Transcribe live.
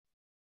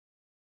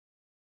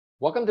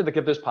Welcome to the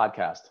Gifters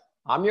Podcast.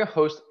 I'm your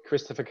host,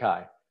 Christopher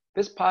Kai.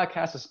 This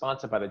podcast is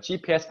sponsored by the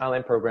GPS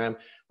Online program,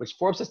 which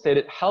Forbes has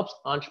stated helps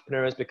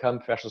entrepreneurs become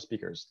professional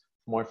speakers.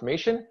 For more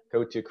information,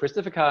 go to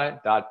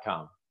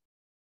christopherkai.com.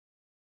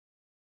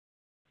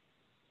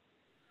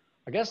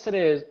 Our guest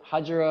today is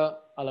Hajara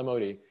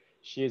AlAmodi.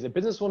 She is a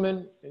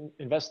businesswoman,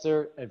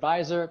 investor,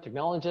 advisor,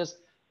 technologist,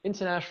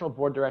 international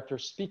board director,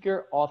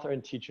 speaker, author,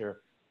 and teacher.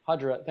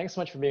 Hajara, thanks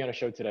so much for being on our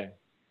show today.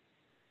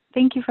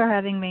 Thank you for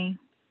having me.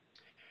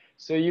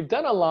 So you've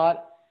done a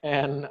lot,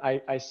 and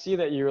I see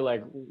that you're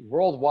like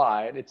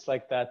worldwide. It's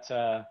like that,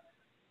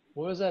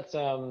 what was that,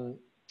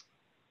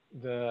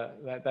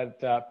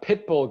 that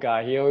Pitbull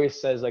guy, he always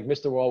says like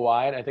Mr.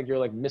 Worldwide. I think you're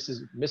like Miss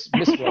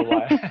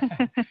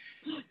Worldwide.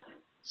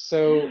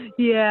 So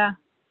yeah,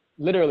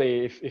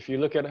 literally, if you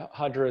look at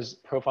Hajara's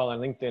profile on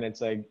LinkedIn,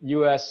 it's like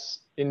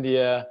US,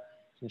 India,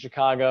 in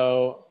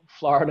Chicago,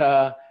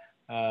 Florida,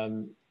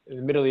 the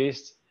Middle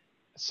East.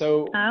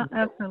 So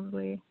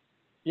absolutely.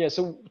 Yeah,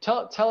 so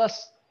tell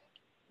us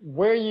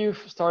where you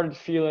started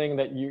feeling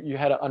that you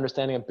had an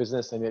understanding of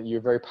business and that you're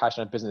very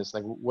passionate about business.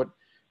 Like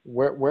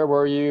where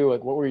were you?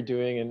 Like what were you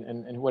doing,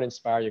 and what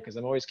inspired you? Because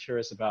I'm always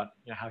curious about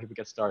how people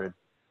get started.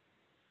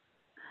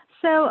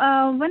 So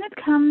when it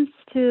comes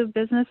to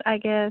business, I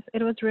guess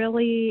it was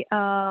really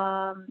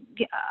I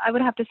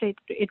would have to say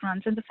it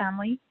runs in the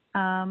family.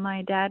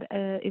 My dad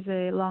is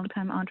a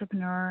longtime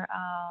entrepreneur.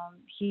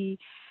 He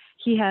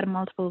had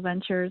multiple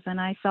ventures, and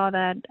I saw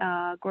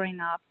that growing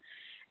up.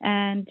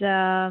 And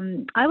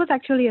I was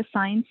actually a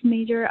science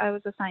major. I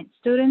was a science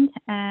student,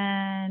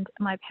 and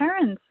my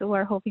parents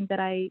were hoping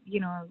that I,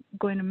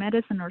 go into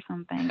medicine or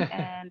something.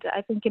 And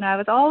I think, I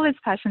was always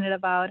passionate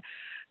about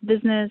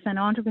business and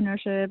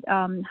entrepreneurship,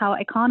 how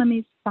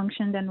economies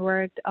functioned and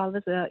worked.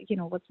 Always,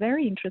 was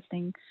very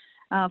interesting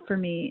for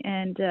me.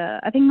 And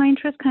I think my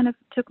interest kind of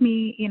took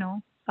me,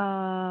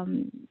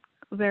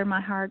 where my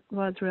heart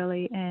was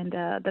really, and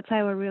that's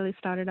how I really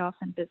started off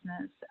in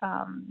business.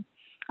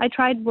 I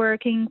tried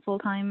working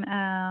full-time,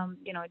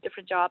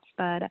 different jobs,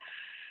 but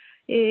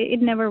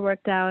it never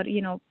worked out.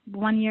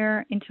 1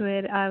 year into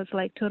it, I was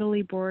like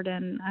totally bored,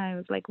 and I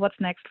was like, what's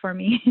next for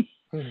me?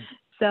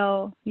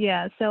 So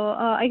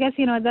I guess,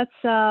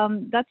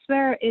 that's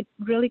where it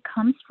really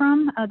comes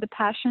from, the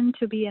passion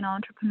to be an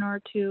entrepreneur,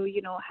 to,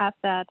 have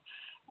that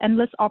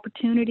endless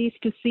opportunities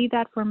to see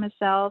that for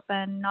myself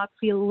and not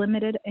feel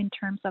limited in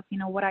terms of,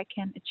 what I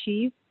can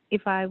achieve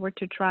if I were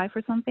to try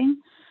for something.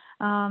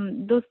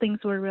 Those things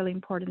were really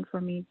important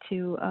for me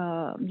to,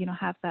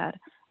 have that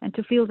and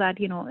to feel that,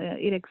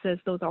 it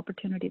exists, those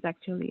opportunities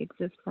actually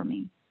exist for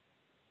me.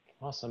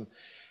 Awesome.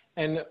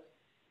 And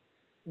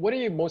what do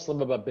you most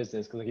love about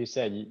business? Because like you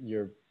said,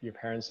 your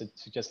parents had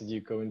suggested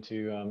you go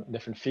into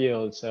different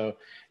fields. So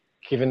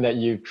given that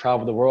you've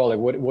traveled the world, like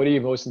what do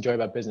you most enjoy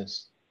about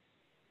business?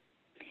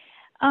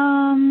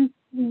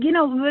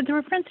 With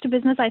reference to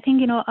business, I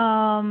think, and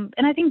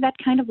I think that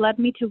kind of led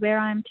me to where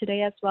I am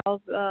today as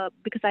well,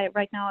 because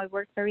right now I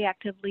work very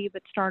actively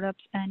with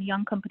startups and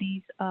young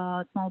companies,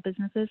 small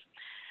businesses.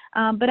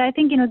 But I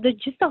think,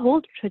 just the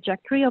whole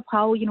trajectory of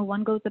how,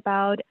 one goes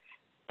about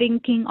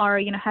thinking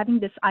or, having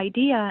this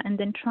idea and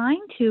then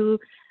trying to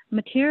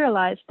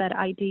materialize that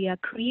idea,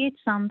 create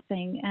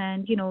something,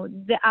 and,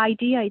 the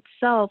idea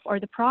itself or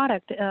the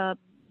product,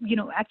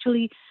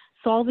 actually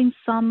solving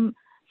some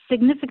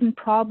significant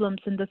problems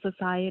in the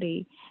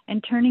society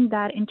and turning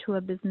that into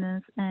a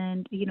business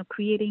and,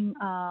 creating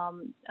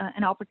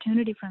an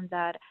opportunity from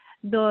that.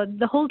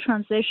 The whole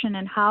transition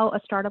and how a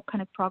startup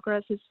kind of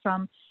progresses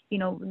from,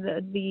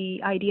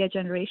 the idea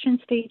generation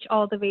stage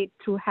all the way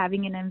through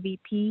having an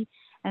MVP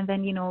and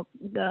then,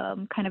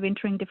 the kind of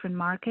entering different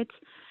markets.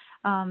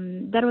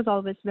 That was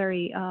always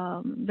very,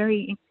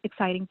 very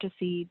exciting to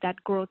see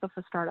that growth of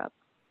a startup.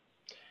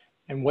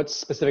 And what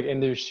specific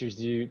industries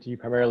do you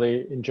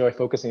primarily enjoy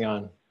focusing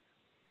on?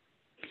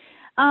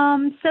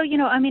 So,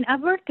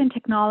 I've worked in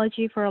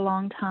technology for a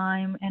long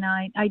time, and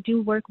I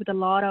do work with a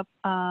lot of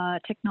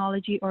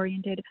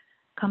technology-oriented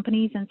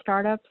companies and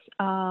startups.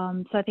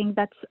 So I think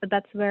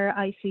that's where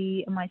I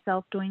see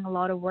myself doing a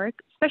lot of work,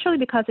 especially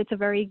because it's a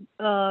very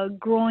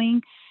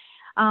growing,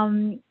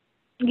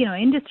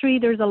 industry.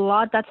 There's a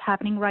lot that's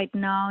happening right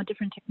now,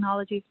 different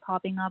technologies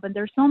popping up, and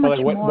there's so much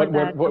more.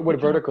 What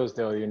verticals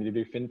though? Do you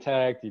do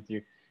fintech? Do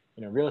you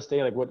do real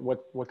estate? Like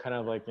what kind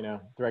of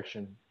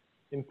direction?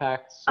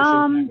 Impact,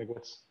 social impact, like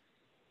what's?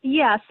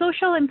 Yeah,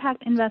 social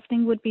impact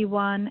investing would be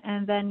one.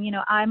 And then,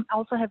 I'm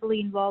also heavily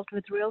involved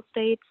with real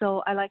estate.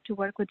 So I like to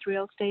work with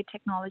real estate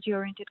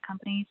technology-oriented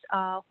companies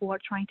who are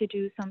trying to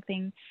do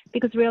something,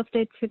 because real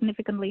estate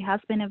significantly has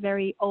been a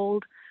very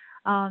old,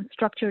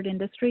 structured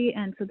industry.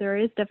 And so there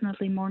is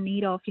definitely more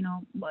need of,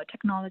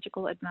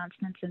 technological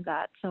advancements in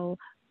that. So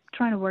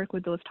trying to work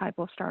with those type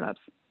of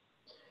startups.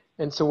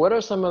 And so what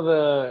are some of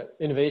the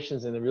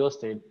innovations in the real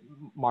estate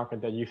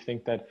market that you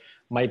think that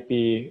might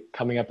be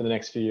coming up in the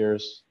next few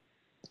years?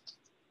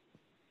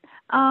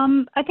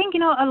 I think,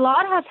 a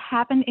lot has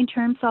happened in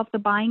terms of the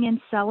buying and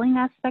selling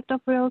aspect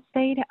of real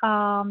estate.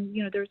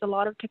 There's a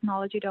lot of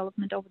technology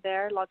development over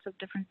there, lots of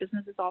different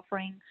businesses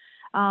offering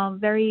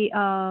very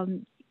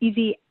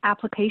easy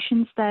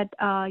applications that,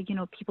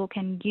 people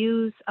can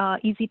use,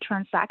 easy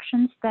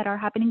transactions that are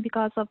happening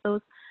because of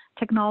those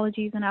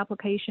technologies and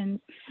applications.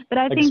 But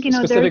I Like think, there's a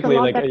specifically,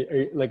 lot like, that,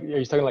 are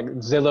you talking like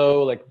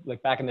Zillow,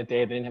 like back in the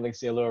day, they didn't have like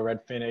Zillow or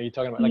Redfin? Are you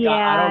talking about like, I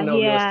yeah, don't know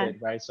real yeah,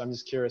 estate, right? So I'm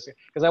just curious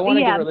because I want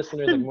to give yeah. our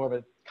listeners So like more of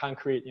a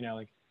concrete,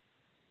 like.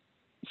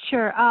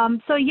 sure.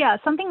 So yeah,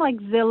 something like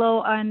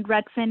Zillow and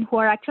Redfin, who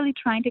are actually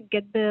trying to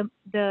get the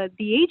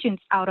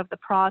agents out of the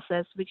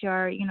process, which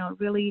are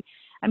really,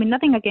 I mean,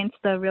 nothing against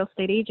the real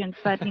estate agents,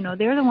 but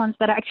they're the ones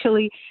that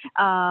actually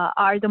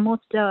are the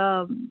most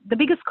the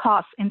biggest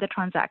cost in the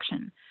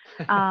transaction.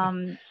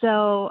 They're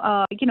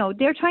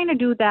trying to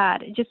do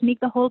that, just make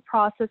the whole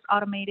process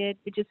automated.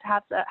 Just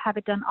have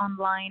it done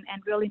online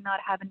and really not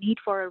have a need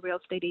for a real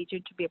estate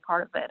agent to be a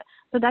part of it.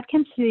 So that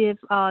can save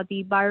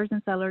the buyers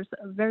and sellers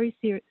a very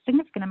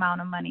significant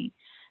amount of money,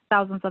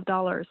 thousands of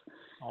dollars.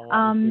 Oh,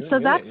 wow, So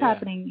that's really? Yeah.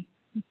 happening.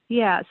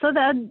 Yeah. So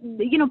that,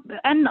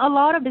 and a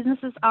lot of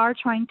businesses are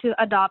trying to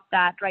adopt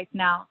that right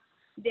now.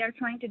 They are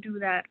trying to do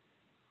that.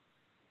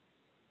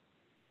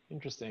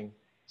 Interesting.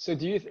 So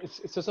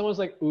so someone's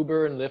like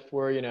Uber and Lyft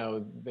where,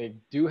 they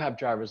do have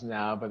drivers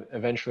now, but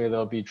eventually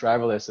they'll be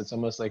driverless. It's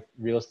almost like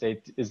real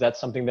estate. Is that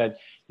something that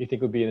you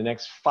think would be in the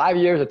next 5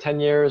 years or 10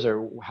 years,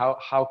 or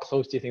how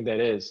close do you think that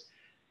is?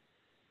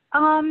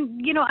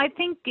 I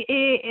think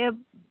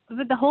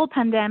with the whole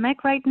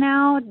pandemic right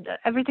now,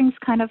 everything's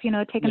kind of,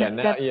 taken a Yeah,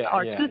 now, step yeah,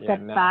 or yeah, two yeah,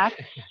 steps now. back.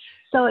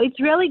 So it's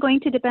really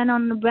going to depend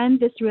on when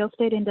this real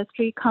estate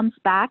industry comes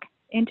back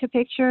into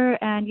picture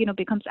and,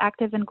 becomes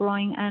active and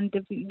growing. And,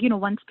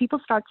 once people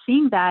start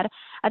seeing that,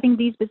 I think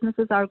these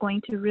businesses are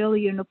going to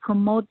really,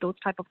 promote those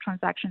type of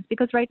transactions.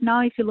 Because right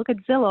now, if you look at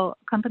Zillow,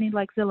 companies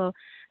like Zillow,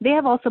 they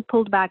have also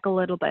pulled back a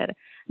little bit.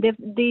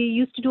 They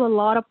used to do a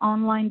lot of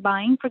online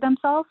buying for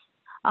themselves.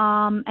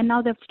 And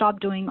now they've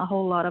stopped doing a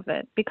whole lot of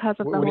it because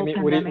of the What do you whole mean?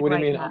 pandemic What do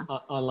you right mean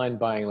now. online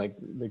buying? Like,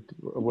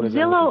 what does that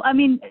mean? Zillow, I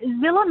mean,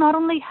 Zillow not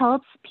only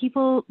helps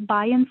people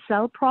buy and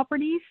sell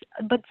properties,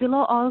 but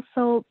Zillow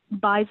also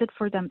buys it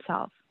for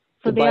themselves.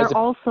 So It they are buys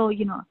also,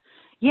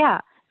 yeah.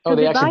 Oh, So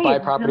they they actually buy buy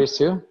it. properties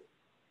too?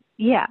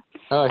 Yeah.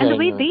 Oh, okay, I And the didn't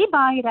way know that. they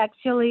buy it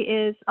actually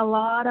is a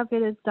lot of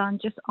it is done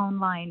just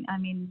online. I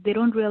mean, they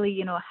don't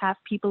really, have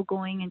people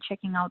going and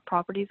checking out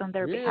properties on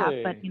their behalf,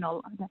 but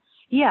Really?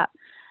 yeah.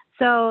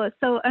 So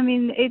I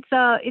mean, it's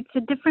a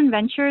different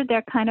venture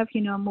they're kind of,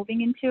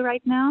 moving into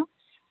right now.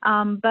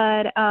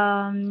 But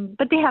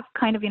they have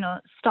kind of,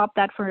 stopped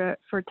that for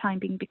time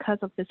being because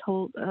of this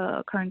whole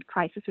current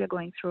crisis we're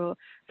going through.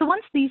 So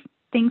once these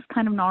things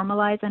kind of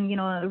normalize and,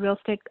 real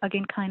estate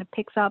again kind of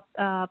picks up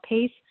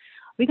pace,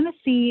 we're going to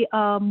see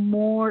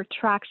more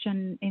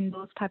traction in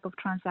those type of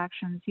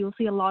transactions. You'll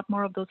see a lot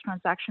more of those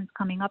transactions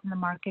coming up in the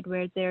market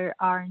where there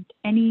aren't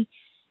any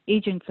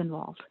agents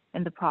involved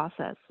in the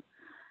process.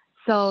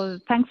 So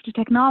thanks to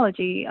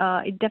technology,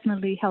 it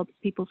definitely helps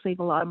people save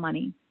a lot of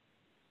money.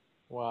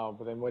 Wow,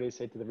 but then what do you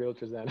say to the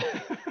realtors then?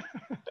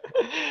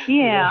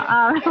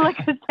 Yeah, like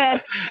I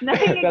said,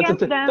 nothing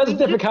against them. That's a It's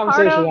different just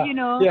part conversation.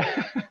 of,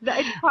 Yeah.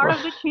 it's part of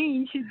Well, the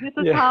change. This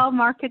is yeah. how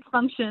markets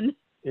function.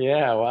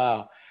 Yeah,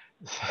 wow.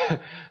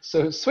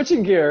 So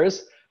switching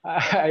gears,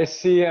 I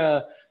see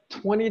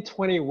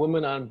 2020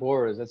 women on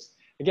boards. That's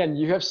again,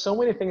 you have so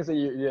many things that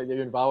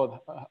you're involved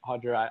with,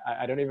 Hajra.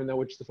 I don't even know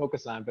which to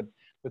focus on, but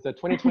with the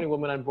 2020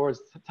 women on boards,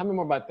 tell me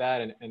more about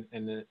that and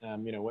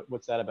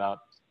what's that about?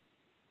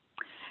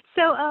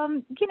 So,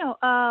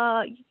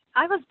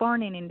 I was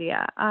born in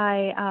India.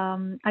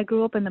 I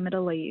grew up in the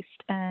Middle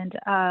East, and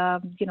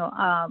I'm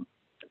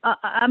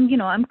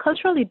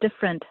culturally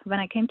different. When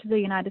I came to the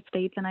United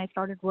States and I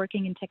started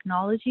working in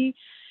technology,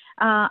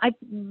 I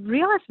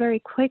realized very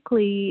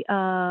quickly,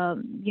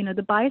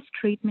 the biased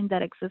treatment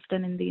that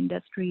existed in the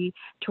industry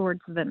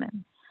towards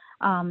women.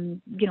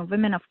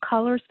 Women of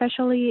color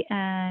especially,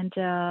 and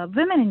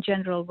women in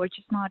general were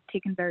just not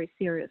taken very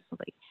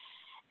seriously.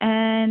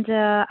 And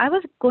I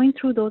was going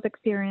through those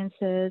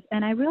experiences,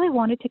 and I really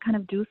wanted to kind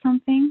of do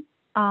something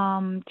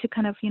to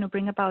kind of,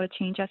 bring about a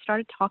change. I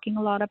started talking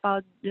a lot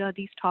about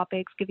these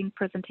topics, giving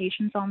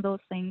presentations on those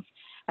things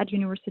at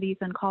universities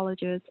and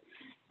colleges.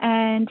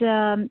 And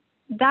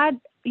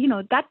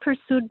that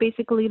pursuit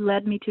basically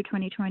led me to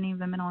 2020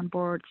 Women on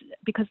Boards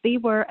because they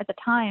were at the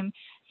time.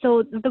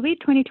 So the way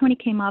 2020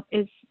 came up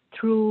is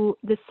through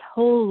this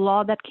whole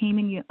law that came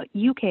in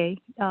UK,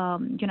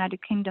 United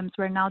Kingdoms,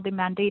 where now they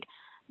mandate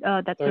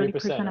that 30%, 30%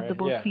 of the right?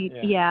 board Yeah, seat.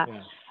 yeah, Yeah.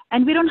 yeah,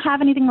 And we don't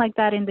have anything like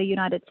that in the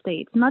United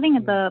States. Nothing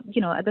at mm,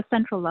 the, at the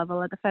central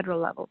level, at the federal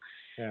level.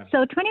 yeah.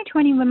 So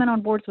 2020 Women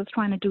on Boards was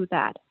trying to do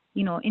that.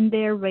 In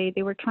their way,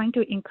 they were trying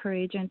to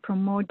encourage and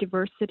promote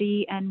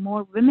diversity and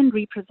more women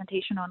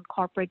representation on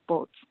corporate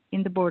boards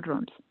in the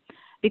boardrooms,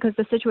 because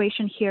the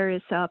situation here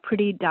is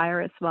pretty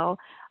dire as well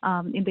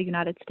in the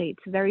United States.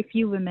 Very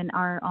few women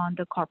are on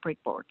the corporate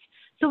boards.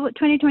 So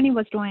 2020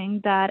 was doing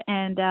that,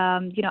 and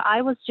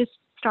I was just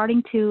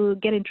starting to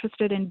get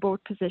interested in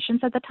board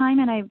positions at the time,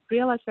 and I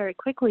realized very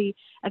quickly,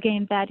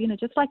 again, that,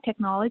 just like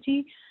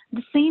technology,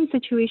 the same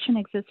situation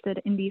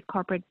existed in these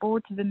corporate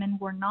boards. Women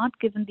were not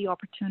given the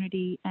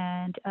opportunity,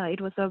 and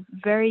it was a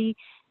very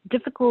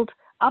difficult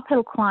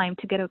uphill climb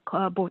to get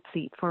a board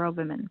seat for a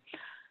woman.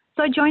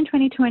 So I joined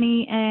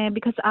 2020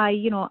 because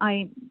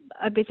I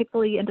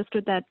basically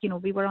understood that,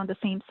 we were on the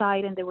same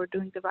side and they were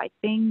doing the right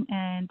thing.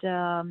 And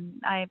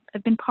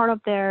I've been part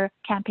of their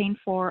campaign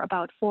for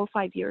about 4 or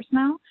 5 years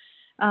now.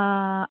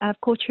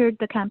 I've co-chaired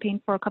the campaign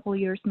for a couple of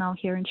years now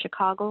here in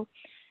Chicago.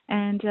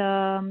 And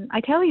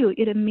I tell you,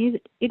 it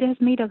has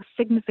made a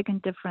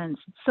significant difference.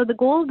 So the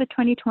goal with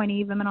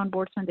 2020 Women on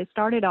Boards, when they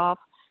started off,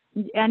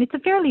 and it's a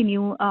fairly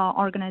new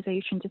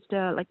organization, just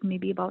like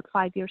maybe about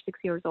 5 years, 6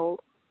 years old,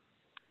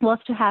 was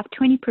to have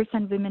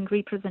 20% women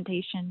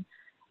representation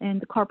in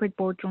the corporate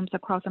boardrooms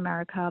across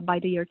America by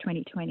the year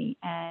 2020.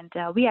 And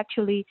we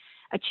actually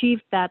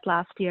achieved that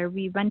last year.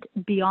 We went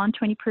beyond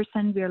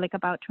 20%. We're like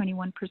about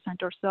 21%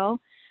 or so.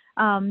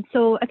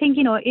 So I think,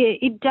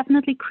 it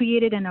definitely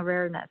created an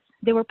awareness.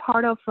 They were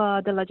part of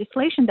the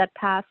legislation that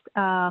passed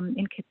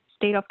in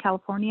state of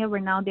California,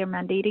 where now they're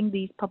mandating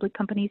these public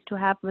companies to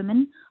have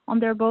women on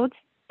their boards.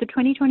 The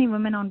 2020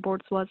 Women on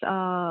Boards was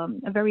a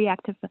very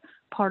active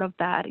part of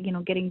that,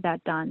 getting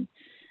that done.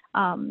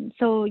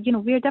 So,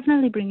 we are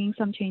definitely bringing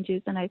some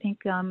changes, and I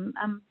think I'm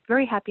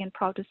very happy and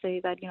proud to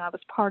say that, I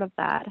was part of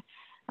that,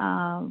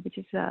 which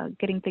is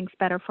getting things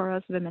better for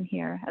us women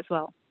here as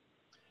well.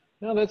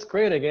 No, that's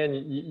great. Again,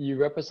 you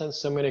represent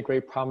so many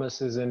great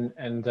promises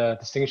and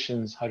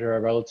distinctions, Hajara,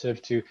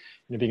 relative to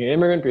being an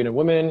immigrant, being a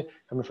woman,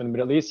 coming from the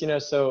Middle East.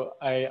 So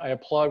I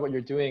applaud what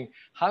you're doing.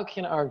 How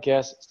can our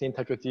guests stay in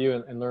touch with you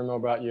and learn more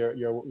about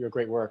your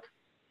great work?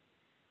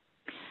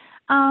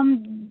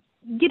 I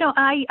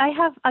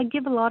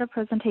give a lot of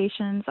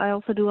presentations. I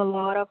also do a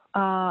lot of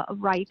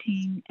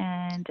writing,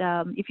 and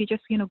if you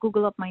just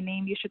Google up my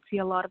name, you should see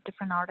a lot of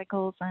different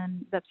articles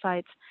and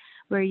websites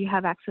where you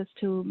have access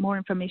to more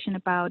information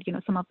about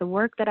some of the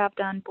work that I've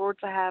done,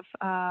 boards I've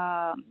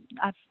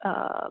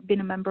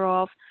been a member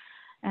of,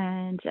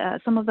 and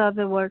some of the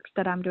other works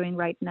that I'm doing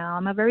right now.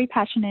 I'm a very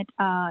passionate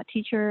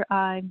teacher.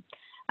 I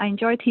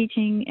enjoy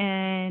teaching,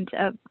 and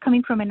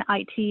coming from an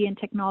IT and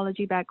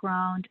technology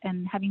background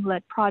and having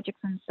led projects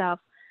and stuff.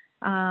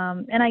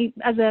 And I,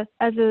 as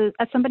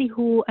somebody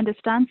who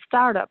understands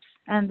startups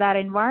and that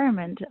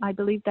environment, I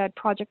believe that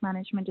project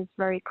management is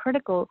very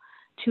critical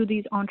to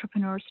these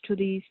entrepreneurs, to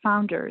these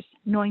founders,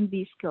 knowing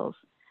these skills.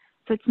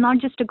 So it's not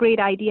just a great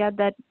idea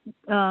that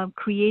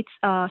creates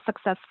a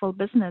successful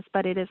business,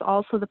 but it is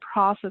also the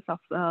process of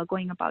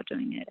going about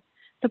doing it.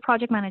 So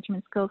project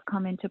management skills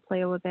come into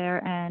play over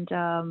there, and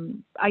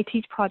I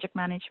teach project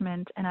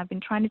management, and I've been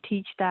trying to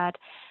teach that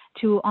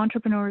to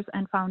entrepreneurs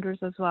and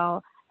founders as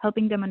well,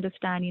 helping them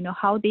understand,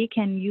 how they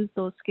can use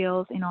those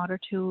skills in order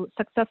to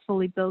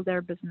successfully build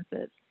their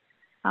businesses.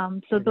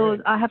 So those,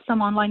 I have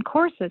some online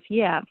courses.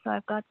 Yeah, so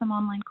I've got some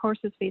online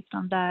courses based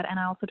on that, and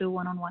I also do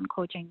one-on-one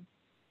coaching.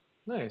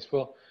 Nice.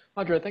 Well,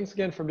 Hajara, thanks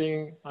again for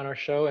being on our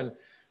show, and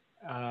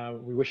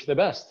we wish you the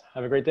best.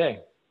 Have a great day.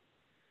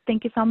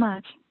 Thank you so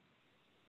much.